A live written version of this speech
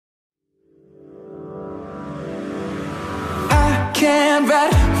can't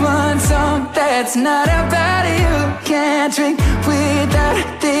write one song that's not about you. Can't drink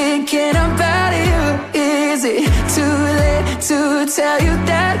without thinking about you. Is it too late to tell you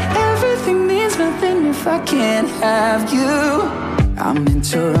that everything means nothing if I can't have you? I'm in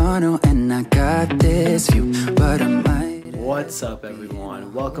Toronto and I got this view, but I might. What's up,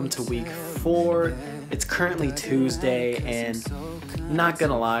 everyone? Welcome to week 4. It's currently Tuesday, and not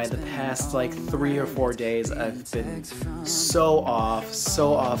gonna lie, the past like 3 or 4 days I've been so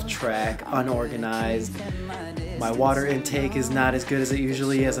off track, unorganized. My water intake is not as good as it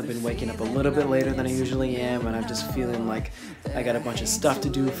usually is. I've been waking up a little bit later than I usually am, and I'm just feeling like I got a bunch of stuff to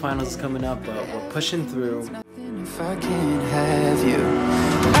do. Finals is coming up, but we're pushing through. If I can't have you,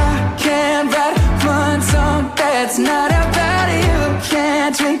 I can't write one song that's not about you.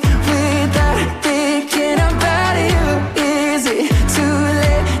 Can't drink without thinking about you. Is it too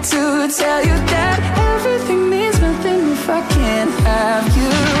late to tell you that everything means nothing if I can't have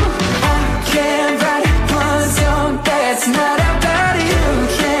you? I can't write one song that's not about you.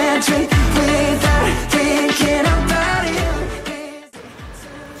 Can't drink without thinking about you.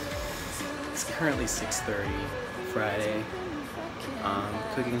 It's currently 6:30 Friday.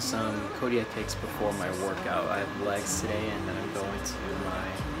 Cooking some Kodiak cakes before my workout. I have legs today, and then I'm going to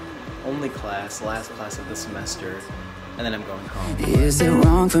my only class, last class of the semester, and then I'm going home. Is it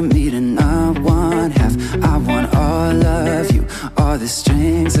wrong for me to not want half? I want all of you, all the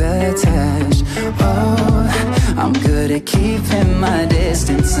strings attached. Oh, I'm good at keeping my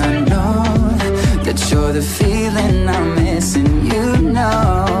distance. I know that you're the feeling I'm missing. You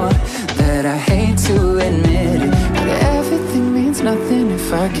know that I hate to admit it, but everything means nothing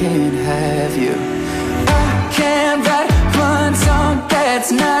if I can't have you. I can't write one song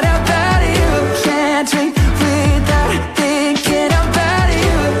that's not about you. Can't drink without thinking about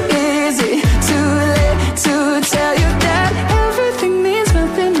you. Is it too late to tell you that everything means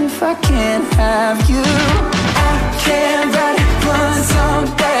nothing if I can't have you? I can't write one song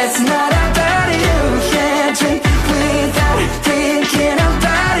that's not about you. Can't drink without thinking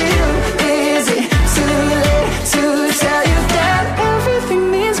about you. Is it too late to tell you that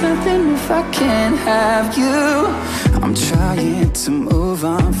everything means nothing if I can't have you? I'm trying to move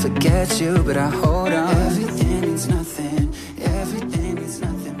on, forget you, but I hold on. Everything means nothing, everything means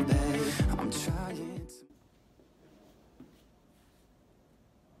nothing, babe. I'm trying to...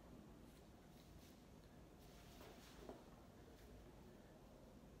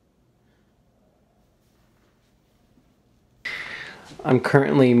 I'm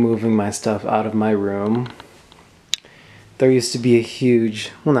currently moving my stuff out of my room. There used to be a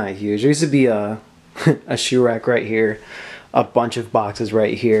huge, well, not huge, there used to be a shoe rack right here, a bunch of boxes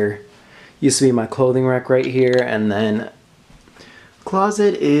right here. Used to be my clothing rack right here, and then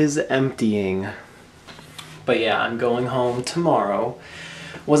closet is emptying. But yeah, I'm going home tomorrow.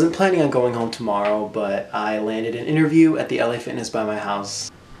 Wasn't planning on going home tomorrow, but I landed an interview at the LA Fitness by my house.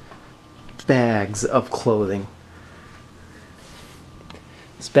 Bags of clothing.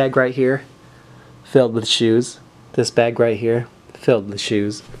 This bag right here, filled with shoes. This bag right here, filled with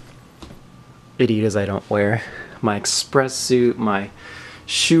shoes. Adidas I don't wear. My express suit, my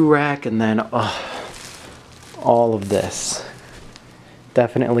shoe rack, and then all of this.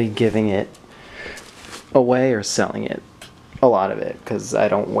 Definitely giving it away or selling it. A lot of it, because I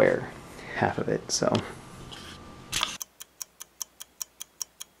don't wear half of it, so.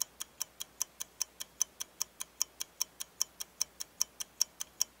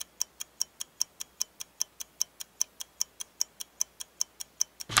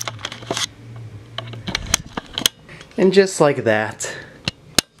 And just like that,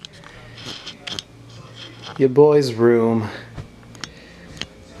 your boy's room.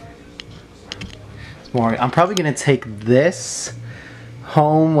 I'm probably gonna take this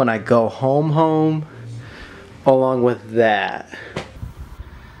home when I go home, along with that.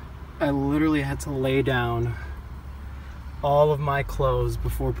 I literally had to lay down all of my clothes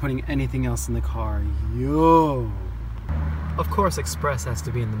before putting anything else in the car. Yo! Of course, Express has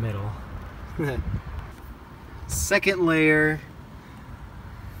to be in the middle. Second layer,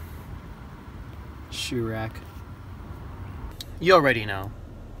 shoe rack. You already know.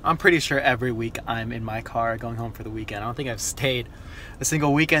 I'm pretty sure every week I'm in my car going home for the weekend. I don't think I've stayed a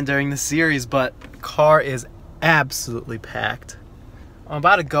single weekend during this series, but car is absolutely packed. I'm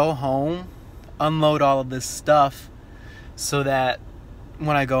about to go home, unload all of this stuff so that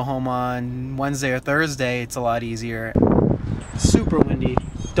when I go home on Wednesday or Thursday, it's a lot easier. Super windy.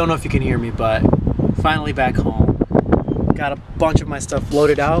 Don't know if you can hear me, but finally back home. Got a bunch of my stuff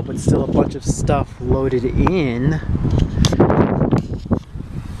loaded out, but still a bunch of stuff loaded in.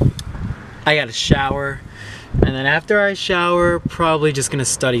 I got a shower, And then after I shower, probably just gonna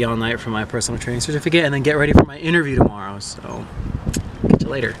study all night for my personal training certificate and then get ready for my interview tomorrow. So, catch you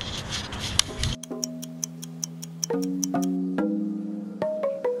later.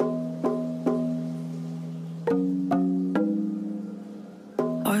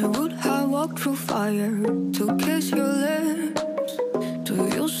 I would have walked through fire to kiss your lips. Do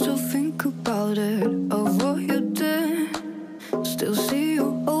you still think about it, of what you did? Still see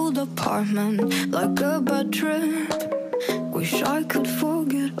your old apartment like a bad trip. Wish I could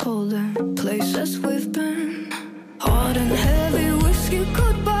forget all the places we've been. Hot and heavy whiskey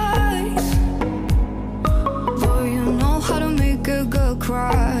goodbyes. Boy, you know how to make a girl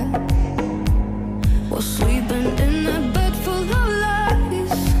cry. While sleeping in a bed full of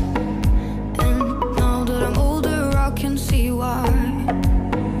lies. And now that I'm older, I can see why.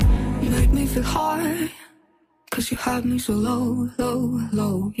 You made me feel high, 'cause you had me so low, low,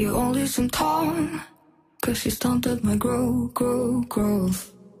 low. You only seem tall, 'cause you stunted my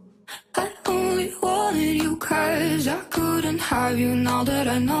growth. I only wanted you 'cause I couldn't have you. Now that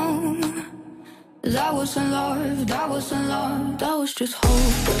I know, that wasn't love, that wasn't love, that was just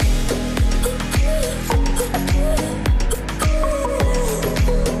hope.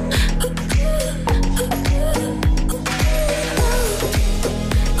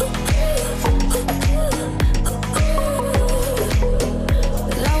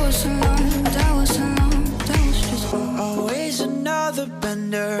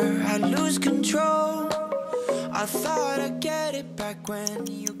 I lose control. I thought I'd get it back when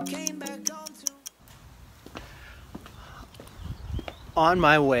you came back on to. On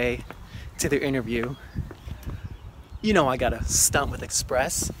my way to the interview, you know I gotta stunt with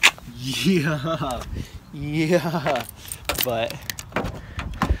Express. Yeah. But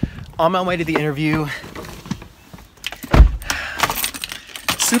on my way to the interview,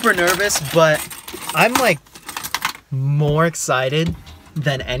 super nervous, but I'm like more excited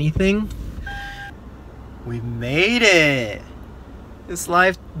than anything. We made it. This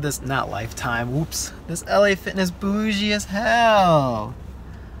LA Fitness bougie as hell.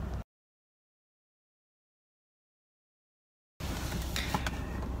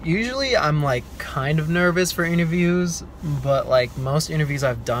 Usually I'm like kind of nervous for interviews, but like most interviews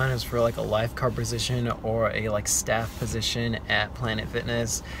I've done is for like a lifeguard position or a like staff position at Planet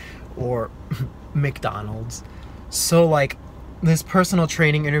Fitness or McDonald's. So like this personal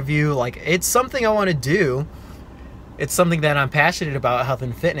training interview, like it's something I want to do. It's something that I'm passionate about, health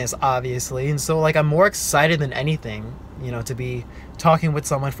and fitness, obviously. And so like I'm more excited than anything, you know, to be talking with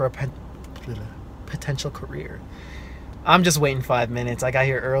someone for a potential career. I'm just waiting 5 minutes. I got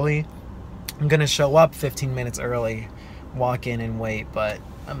here early. I'm gonna show up 15 minutes early, walk in and wait, but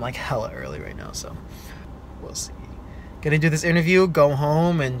I'm like hella early right now, so we'll see. Gonna do this interview, go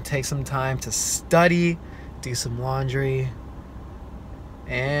home and take some time to study, do some laundry.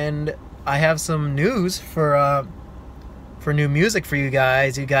 And I have some news for new music for you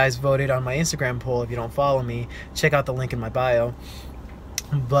guys. You guys voted on my Instagram poll. If you don't follow me, check out the link in my bio.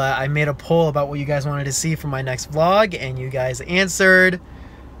 But I made a poll about what you guys wanted to see for my next vlog, and you guys answered.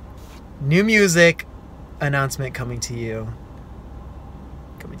 New music announcement coming to you.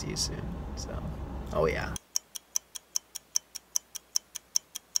 Coming to you soon. So, oh yeah.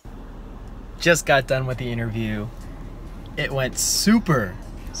 Just got done with the interview. It went super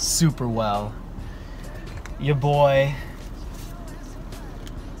well. Your boy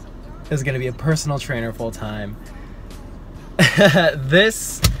is gonna be a personal trainer full time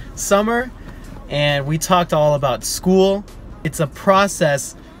this summer, and we talked all about school. It's a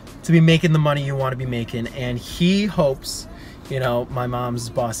process to be making the money you want to be making, and he hopes, you know, my mom's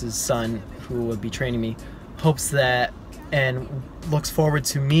boss's son who would be training me hopes that and looks forward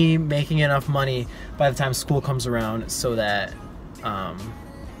to me making enough money by the time school comes around so that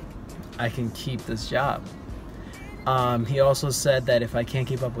I can keep this job. He also said that if I can't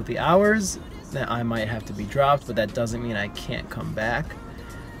keep up with the hours, then I might have to be dropped, but that doesn't mean I can't come back.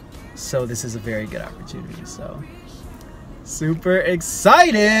 So this is a very good opportunity, so super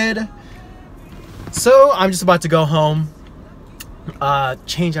excited. So I'm just about to go home,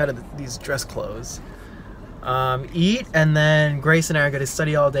 change out of these dress clothes, eat, and then Grace and I are going to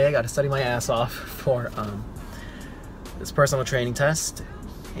study all day. I got to study my ass off for this personal training test,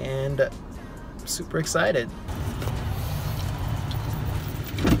 and super excited.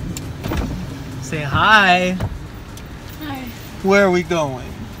 Say hi. Hi. Where are we going?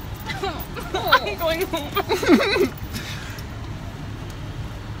 I'm going home.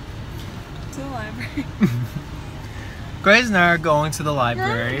 To the library. Grace and I are going to the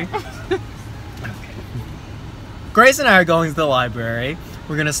library. Okay. Grace and I are going to the library.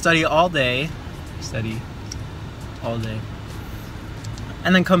 We're gonna study all day. Study all day.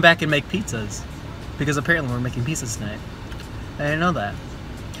 And then come back and make pizzas. Because apparently we're making pizzas tonight. I didn't know that.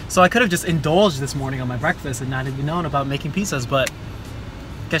 So I could have just indulged this morning on my breakfast and not even known about making pizzas, but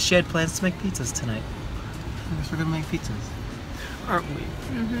I guess she had plans to make pizzas tonight. I guess we're gonna make pizzas. Aren't we?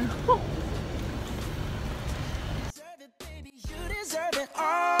 Mm-hmm. Oh.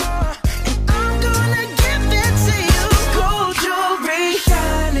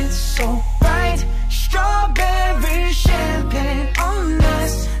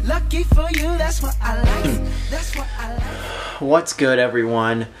 What's good,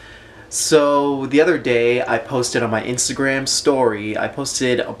 everyone? So the other day I posted on my Instagram story, I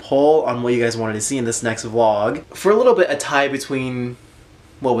posted a poll on what you guys wanted to see in this next vlog. For a little bit, a tie between,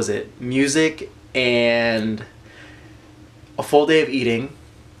 what was it, music and a full day of eating,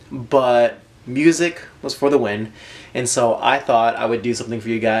 but music was for the win. And so I thought I would do something for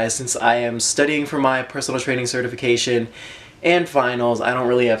you guys since I am studying for my personal training certification and finals. I don't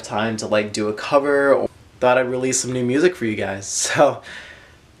really have time to like do a cover. Thought I'd release some new music for you guys, so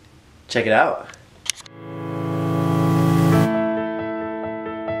check it out.